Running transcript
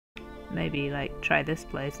maybe like try this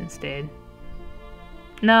place instead.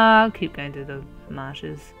 No, I'll keep going to the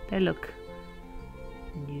marshes. They look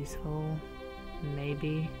useful.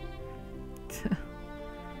 Maybe.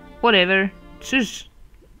 Whatever. Shush.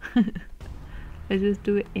 Let's just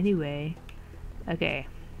do it anyway. Okay.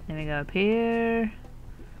 Then we go up here.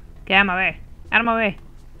 Get out of my way. Out of my way.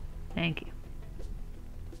 Thank you.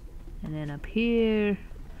 And then up here.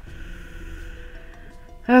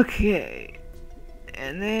 Okay.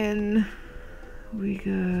 And then we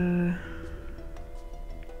go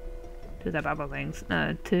to the bubble things.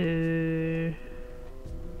 To...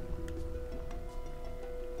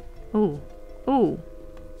 Ooh. Ooh.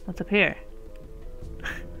 What's up here?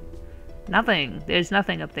 Nothing. There's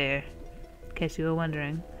nothing up there. In case you were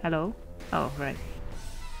wondering. Hello? Oh, right.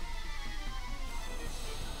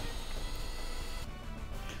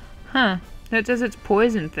 Huh. It says it's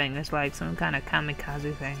poison thing. It's like some kind of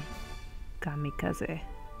kamikaze thing. Kamikaze.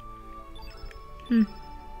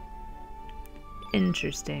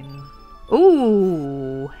 Interesting.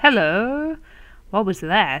 Ooh! Hello! What was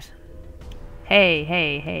that? Hey,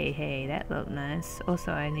 hey, hey, hey. That looked nice.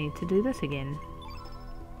 Also, I need to do this again.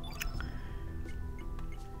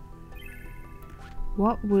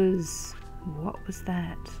 What was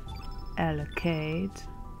that? Allocate.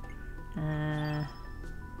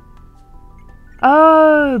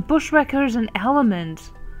 Oh, Bushwhacker is an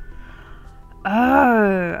element.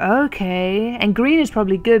 Oh, okay. And green is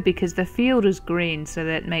probably good because the field is green, so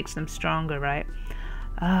that makes them stronger, right?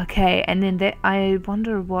 Okay, and then I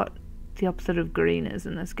wonder what the opposite of green is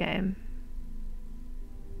in this game.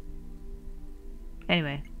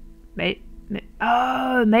 Anyway,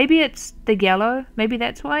 oh, maybe it's the yellow. Maybe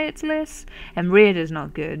that's why it's less. And red is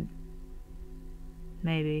not good.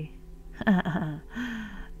 Maybe.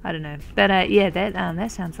 I don't know. But yeah,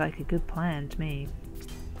 that sounds like a good plan to me.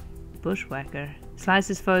 Bushwhacker.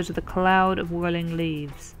 Slices foes with a cloud of whirling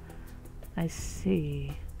leaves. I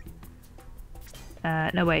see.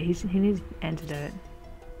 No wait, he needs antidote.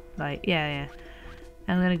 Like, yeah.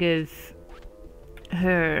 I'm gonna give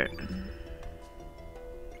her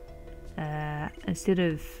instead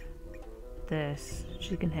of this,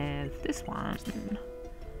 she can have this one.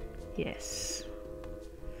 Yes.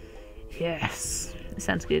 Yes. That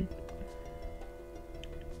sounds good.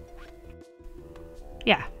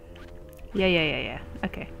 Yeah. Yeah.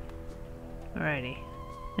 Okay. Alrighty.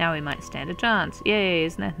 Now we might stand a chance. Yay,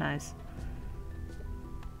 isn't that nice?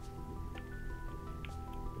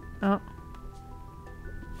 Oh.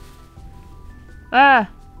 Ah!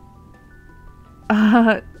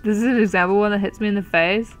 This is an example one that hits me in the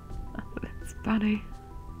face. That's funny.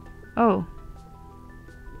 Oh.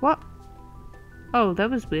 What? Oh, that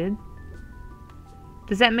was weird.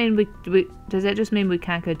 Does that mean does that just mean we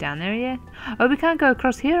can't go down there yet? Oh, we can't go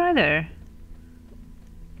across here either.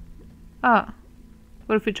 Oh.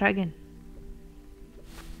 What if we try again?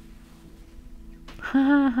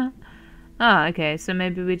 Ah, okay, so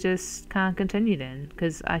maybe we just can't continue then,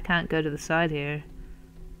 because I can't go to the side here.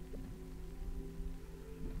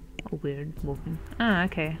 Oh, weird walking. Ah,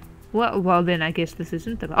 okay. Well then I guess this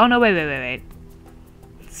isn't the... Oh no, wait.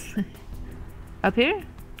 Up here?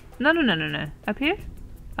 No. Up here?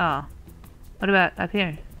 Oh. What about up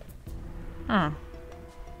here? Oh.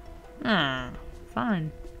 Ah,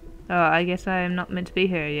 fine. Oh, I guess I am not meant to be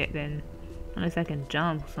here yet then. Unless I can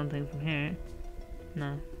jump something from here.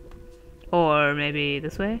 No. Or maybe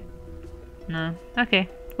this way? No. Okay.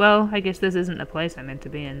 Well, I guess this isn't the place I'm meant to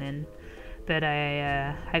be in then. But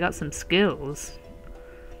I got some skills.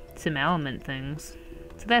 Some element things.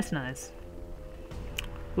 So that's nice.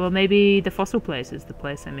 Well, maybe the fossil place is the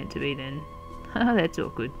place I'm meant to be then. That's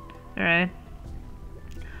awkward. Alright.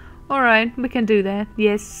 Alright, we can do that.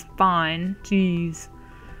 Yes, fine. Jeez.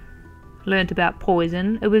 Learned about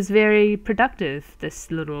poison. It was very productive, this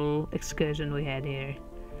little excursion we had here.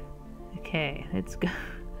 Okay, let's go.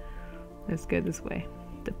 Let's go this way.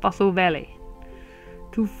 To Fossil Valley.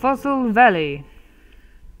 To Fossil Valley.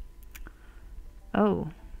 Oh.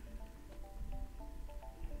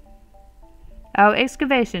 Our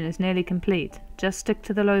excavation is nearly complete. Just stick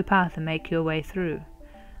to the low path and make your way through.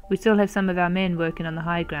 We still have some of our men working on the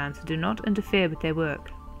high ground, so do not interfere with their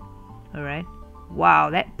work. Alright. Wow,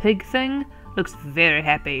 that pig thing looks very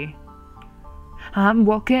happy. I'm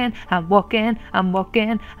walking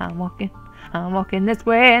this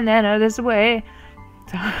way and then this way.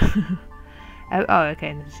 So oh,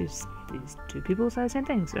 okay, it's just these two people say the same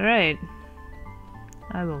things. Alright.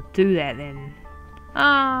 I will do that then.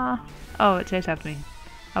 Ah! Oh, it chased after me.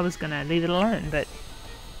 I was gonna leave it alone, but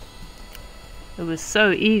it was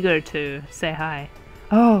so eager to say hi.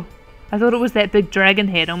 Oh! I thought it was that big dragon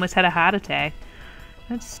head, almost had a heart attack.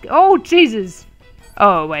 Oh, Jesus!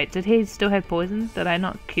 Oh, wait, did he still have poison? Did I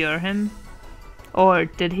not cure him? Or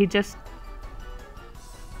did he just...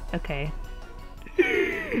 Okay.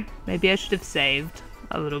 Maybe I should have saved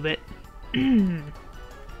a little bit.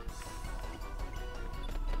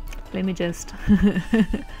 Let me just...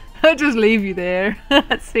 I'll just leave you there.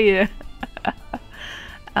 See ya.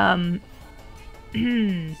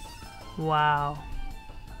 Wow.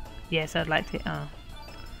 Yes, I'd like to... Oh.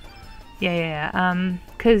 Yeah.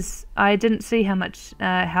 Because I didn't see how much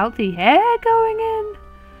health he had going in.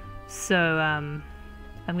 So, I'm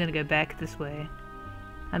gonna go back this way.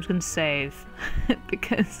 I'm just gonna save.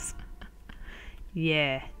 Because...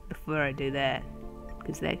 Yeah, before I do that.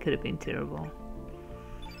 Because that could have been terrible.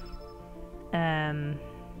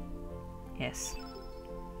 Yes.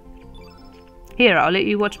 Here, I'll let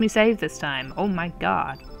you watch me save this time. Oh my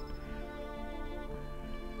god.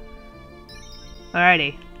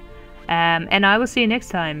 Alrighty. And I will see you next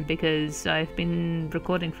time, because I've been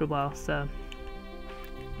recording for a while, so...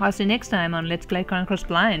 I'll see you next time on Let's Play Chrono Cross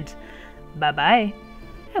Blind. Bye bye.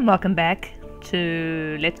 And welcome back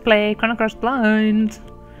to Let's Play Chrono Cross Blind.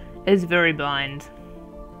 It's very blind.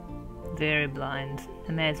 Very blind.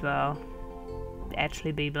 I may as well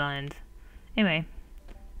actually be blind. Anyway.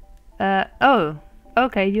 Oh.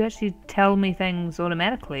 Okay, you actually tell me things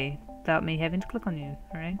automatically without me having to click on you.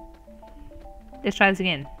 Alright. Let's try this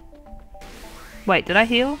again. Wait, did I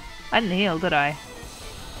heal? I didn't heal, did I?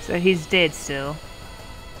 So he's dead still.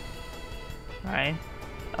 Right.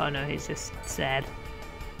 Oh no, he's just sad.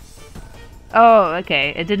 Oh,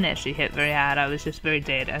 okay. It didn't actually hit very hard. I was just very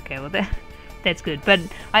dead. Okay, well that's good. But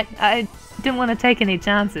I didn't want to take any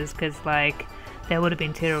chances because, like, that would have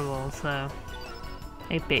been terrible. So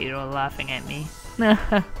I bet you're all laughing at me.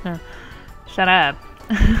 Shut up.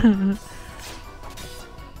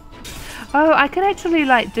 Oh, I could actually,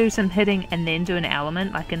 like, do some hitting and then do an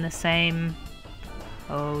element, like in the same...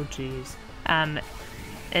 Oh, jeez.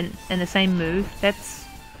 In the same move. That's...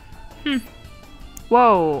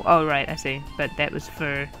 Whoa! Oh, right, I see. But that was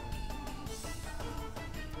for...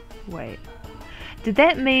 Wait. Did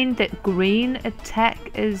that mean that green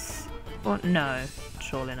attack is... Or no,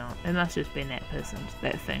 surely not. It must have been that person's,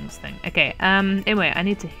 that thing's thing. Okay, anyway, I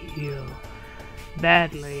need to heal.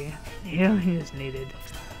 Badly. Healing is needed.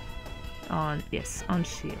 On, yes, on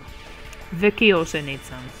shield. Vicky also needs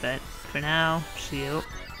some, but for now, shield.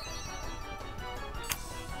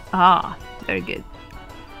 Ah, very good.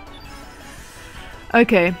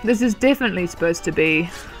 Okay, this is definitely supposed to be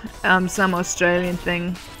some Australian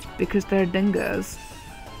thing because they're dingoes.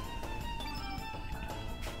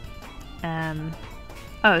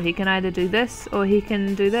 Oh, he can either do this or he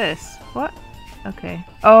can do this. What? Okay.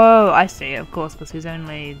 Oh, I see, of course, because he's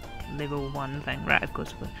only level 1 thing. Right, of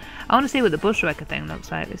course. I want to see what the bushwhacker thing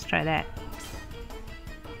looks like. Let's try that.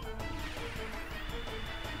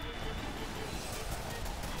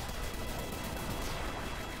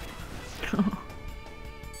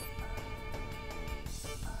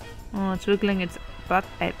 Oh, it's wiggling its butt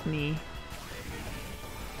at me.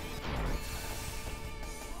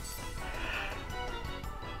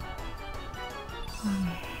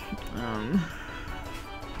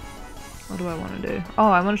 What do I want to do? Oh,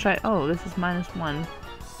 I want to try... Oh, this is -1.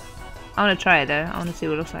 I want to try it though. I want to see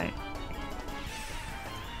what it looks like.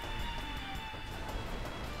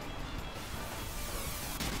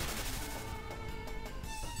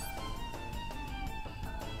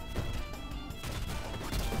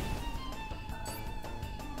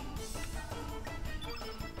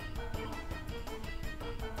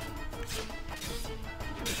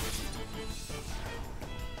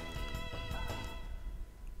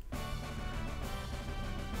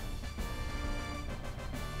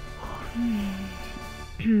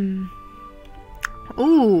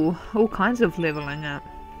 Ooh, all kinds of leveling up.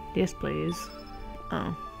 Yes, please.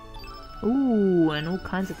 Oh. Ooh, and all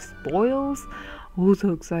kinds of spoils. Oh,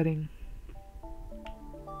 so exciting.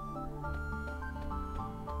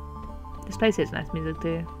 This place has nice music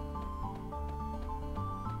too.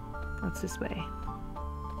 What's this way?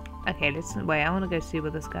 Okay, let's wait. I want to go see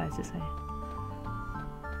what this guy has to say.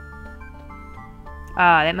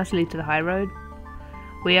 Ah, that must lead to the high road.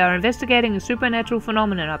 We are investigating a supernatural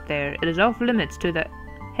phenomenon up there. It is off limits to the...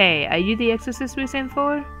 Hey, are you the exorcist we sent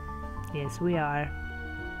for? Yes, we are.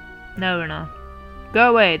 No, we're not. Go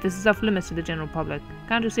away. This is off limits to the general public.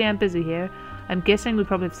 Can't you see I'm busy here? I'm guessing we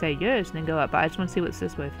probably have to say yes and then go up, but I just want to see what's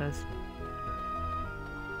this way first.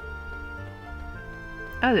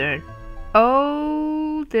 Oh, there.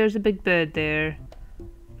 Oh, there's a big bird there.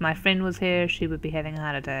 My friend was here. She would be having a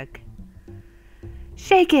heart attack.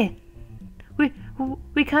 Shake it!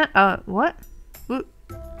 We can't, what?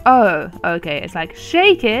 Oh, okay. It's like,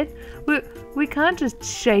 shake it? We can't just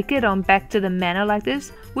shake it on back to the manor like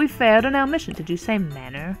this. We failed on our mission. Did you say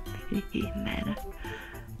manor? Manor.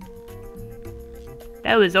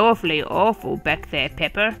 That was awfully awful back there,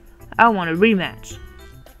 Pepper. I want a rematch.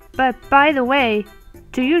 But by the way,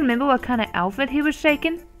 do you remember what kind of outfit he was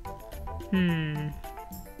shaking?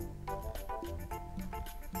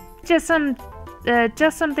 Just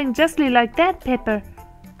something justly like that, Pepper.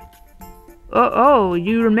 Oh,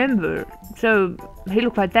 you remember. So, he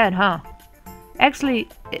looked like that, huh? Actually,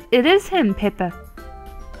 it is him, Pepper.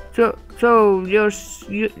 So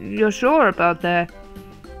you're sure about that?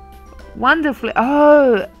 Wonderfully.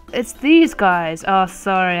 Oh, it's these guys. Oh,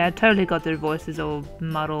 sorry, I totally got their voices all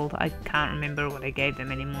muddled. I can't remember what I gave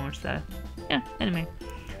them anymore, so... Yeah, anyway.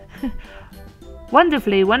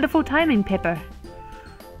 Wonderful timing, Pepper.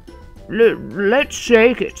 Let's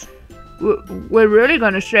shake it. We're really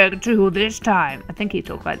gonna shake it too this time. I think he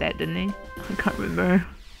talked like that, didn't he?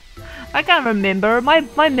 I can't remember.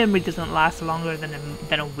 My memory doesn't last longer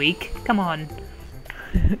than a week. Come on.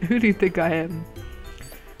 Who do you think I am?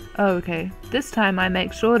 Oh, okay. This time I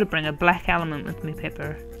make sure to bring a black element with me,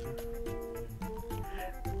 Pepper.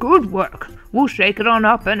 Good work. We'll shake it on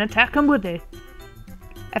up and attack him with it.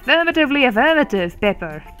 Affirmatively affirmative,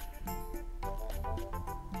 Pepper.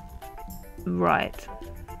 Right.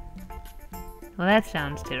 Well, that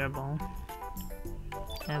sounds terrible.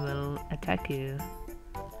 I will attack you.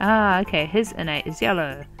 Ah, okay. His innate is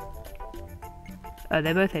yellow. Oh,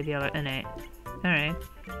 they both have yellow innate. Alright.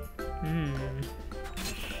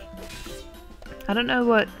 I don't know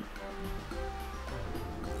what...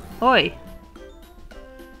 Oi!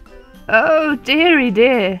 Oh, dearie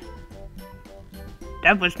dear!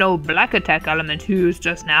 That was no black attack element used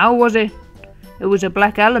just now, was it? It was a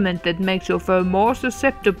black element that makes your foe more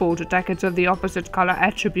susceptible to attacks of the opposite color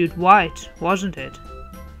attribute white, wasn't it?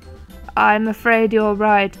 I'm afraid you're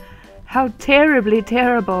right. How terribly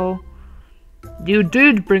terrible. You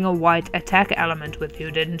did bring a white attack element with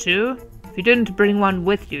you, didn't you? If you didn't bring one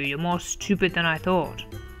with you, you're more stupid than I thought.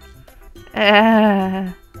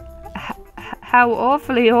 How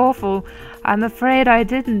awfully awful. I'm afraid I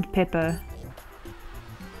didn't, Pepper.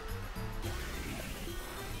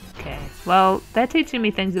 Okay, well, they're teaching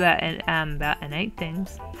me things about innate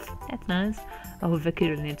things. That's nice. Oh, Vicky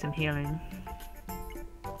really needs some healing.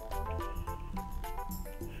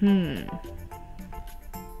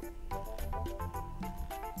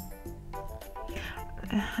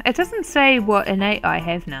 It doesn't say what innate I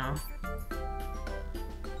have now.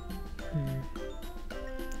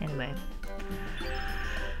 Anyway.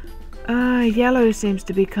 Yellow seems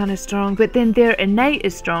to be kind of strong, but then their innate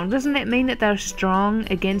is strong. Doesn't that mean that they're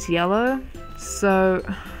strong against yellow? So,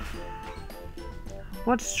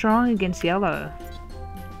 what's strong against yellow?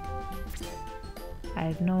 I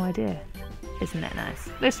have no idea. Isn't that nice?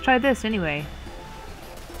 Let's try this anyway.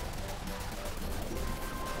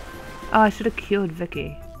 Oh, I should have cured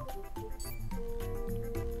Vicky.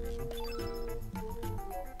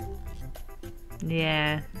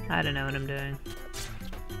 Yeah, I don't know what I'm doing.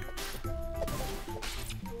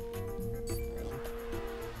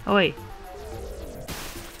 Oi!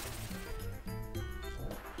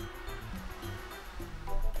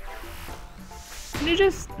 Can you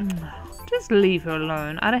just leave her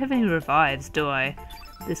alone? I don't have any revives, do I?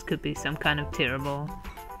 This could be some kind of terrible...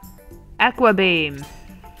 Aqua Beam!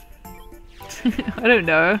 I don't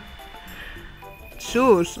know.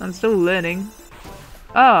 Sure, I'm still learning.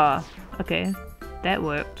 Ah, okay. That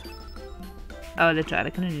worked. Oh, that's right, I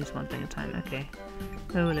can only use one thing at a time, okay.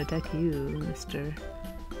 I will attack you, Mr.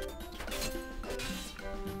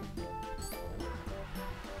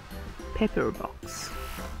 Pepper Box.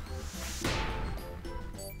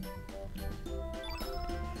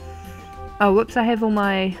 Oh, whoops, I have all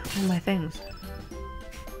my things.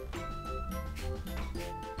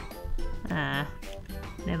 Ah,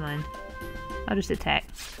 never mind. I'll just attack.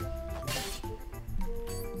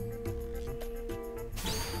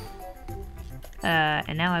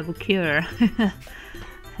 And now I will cure.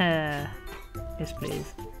 Yes,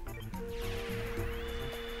 please.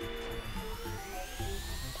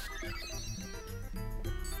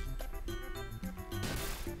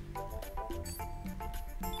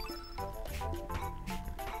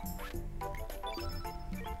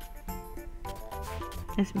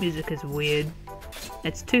 This music is weird.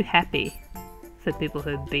 It's too happy for people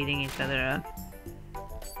who are beating each other up.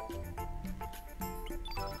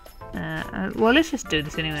 Well, let's just do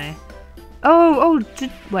this anyway.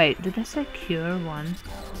 Wait, did I say cure one?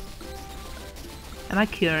 Am I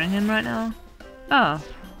curing him right now? Oh.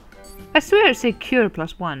 I swear it said cure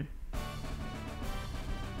 +1.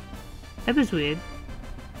 That was weird.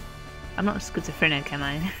 I'm not schizophrenic, am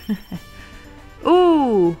I?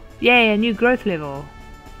 Ooh! Yay, a new growth level.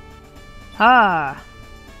 Ah!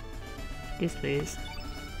 Yes, please.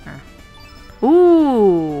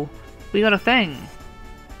 Ooh! We got a thing.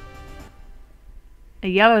 A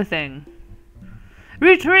yellow thing.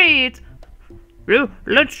 Retreat!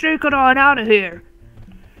 Let's take it on out of here!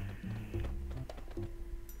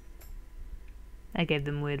 I gave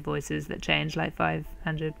them weird voices that change like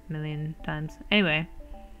 500 million times. Anyway.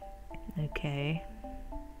 Okay.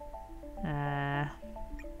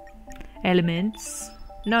 Elements.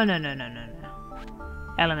 No.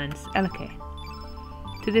 Elements. Okay.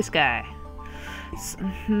 To this guy.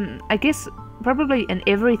 I guess probably in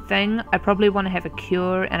everything I probably want to have a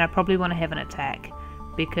cure and I probably want to have an attack.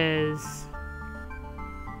 Because...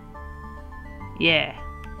 yeah.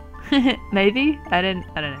 Maybe? I don't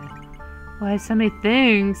know. Why so many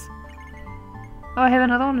things? Oh, I have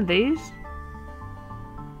another one of these?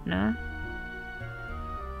 No?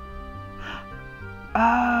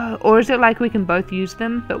 Oh, or is it like we can both use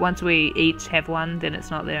them, but once we each have one, then it's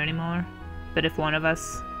not there anymore? But if one of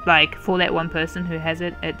us, like, for that one person who has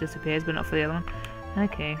it, it disappears, but not for the other one?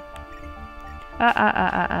 Okay.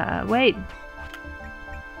 Wait.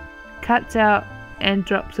 Cuts out and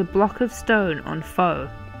drops a block of stone on foe.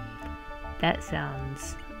 That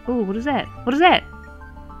sounds... ooh, what is that? What is that?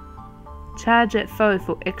 Charge at foe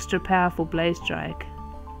for extra powerful blaze strike.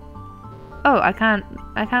 Oh, I can't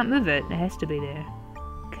move it. It has to be there.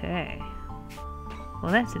 Okay.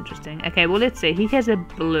 Well, that's interesting. Okay, well, let's see. He has a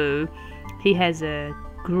blue. He has a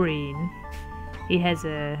green. He has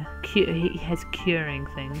curing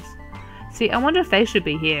things. See, I wonder if they should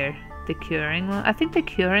be here. The curing one. I think the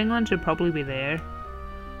curing one should probably be there.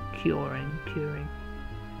 Curing.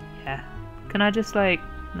 Yeah. Can I just like...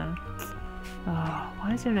 no. Oh,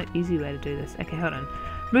 why is there no easy way to do this? Okay, hold on.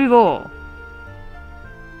 Move all.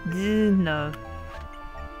 No.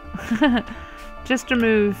 Just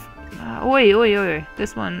remove... oi.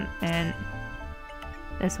 This one, and...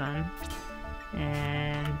 this one.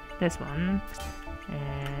 And this one.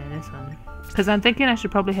 And this one. Because I'm thinking I should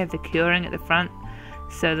probably have the curing at the front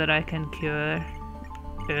so that I can cure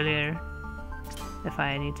earlier if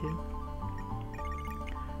I need to.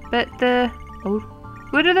 But the... oh,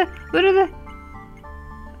 where are the...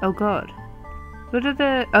 oh god. Where are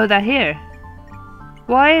the... oh, they're here.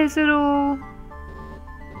 Why is it all...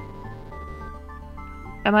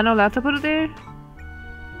 am I not allowed to put it there?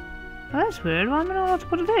 Oh, that's weird. Why am I not allowed to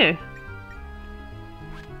put it there?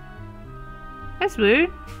 That's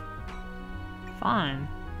weird. Fine.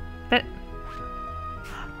 But...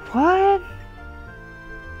 what?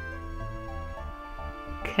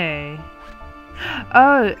 Okay.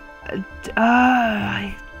 Oh,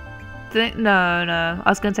 I think... no. I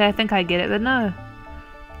was going to say I think I get it, but no.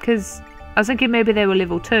 Because I was thinking maybe they were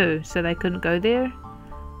level 2, so they couldn't go there.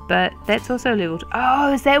 But that's also level 2.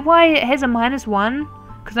 Oh, is that why it has a -1?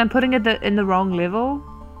 Because I'm putting it in the wrong level?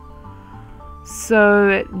 So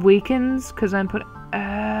it weakens because I'm putting...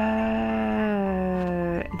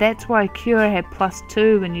 that's why Cure had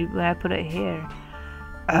 +2 when I put it here.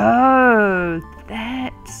 Oh,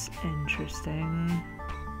 that's interesting.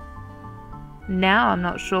 Now I'm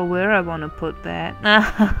not sure where I want to put that.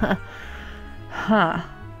 Huh.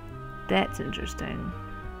 That's interesting.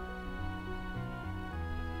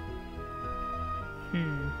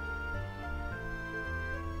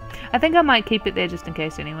 I think I might keep it there just in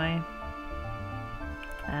case anyway.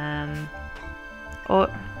 Or...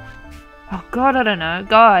 oh god, I don't know.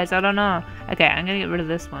 Guys, I don't know. Okay, I'm gonna get rid of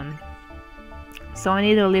this one. So I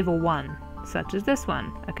need a level 1, such as this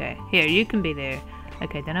one. Okay, here, you can be there.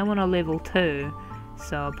 Okay, then I want a level 2,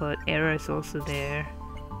 so I'll put arrow saucer there.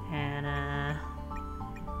 And,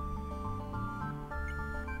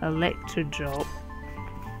 electro drop.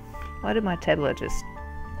 Why did my tablet just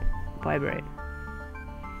vibrate?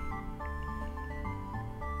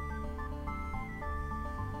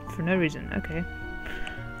 For no reason, okay.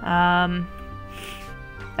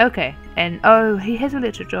 Okay, and oh, he has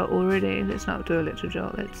electric jolt already. Let's not do electric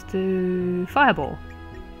jolt, let's do fireball.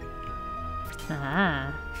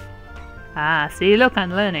 See, look, I'm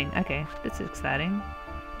learning. Okay, that's exciting.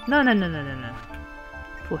 No.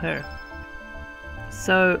 For her.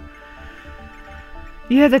 So,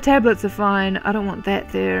 yeah, the tablets are fine. I don't want that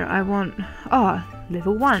there. I want... oh,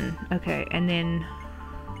 level 1. Okay, and then...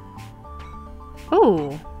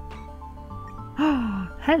 oh! Oh,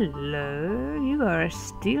 hello. You are a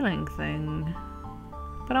stealing thing.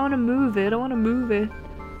 But I want to move it.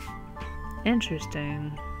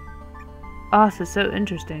 Interesting. Oh, this is so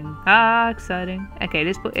interesting. Ah, exciting. Okay,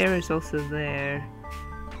 let's put arrows also there.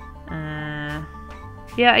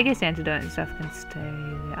 Yeah, I guess antidote and stuff can stay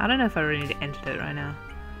there. I don't know if I really need an antidote right now.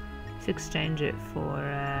 Let's exchange it for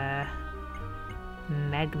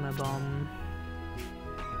magma bomb.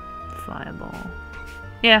 Fireball.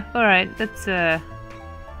 Yeah, alright, this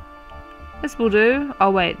will do.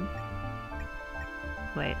 Oh wait.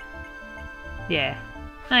 Wait. Yeah.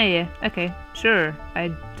 Oh yeah, okay, sure. I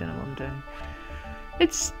don't know what I'm doing.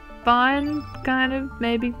 It's fine, kind of,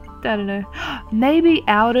 maybe. I don't know. Maybe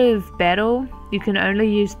out of battle, you can only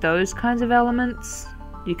use those kinds of elements.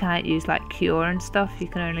 You can't use like cure and stuff. You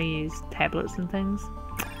can only use tablets and things.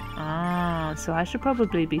 Ah, so I should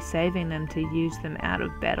probably be saving them to use them out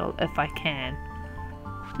of battle if I can.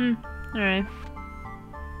 Alright.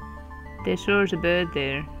 There sure is a bird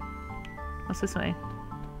there. What's this way?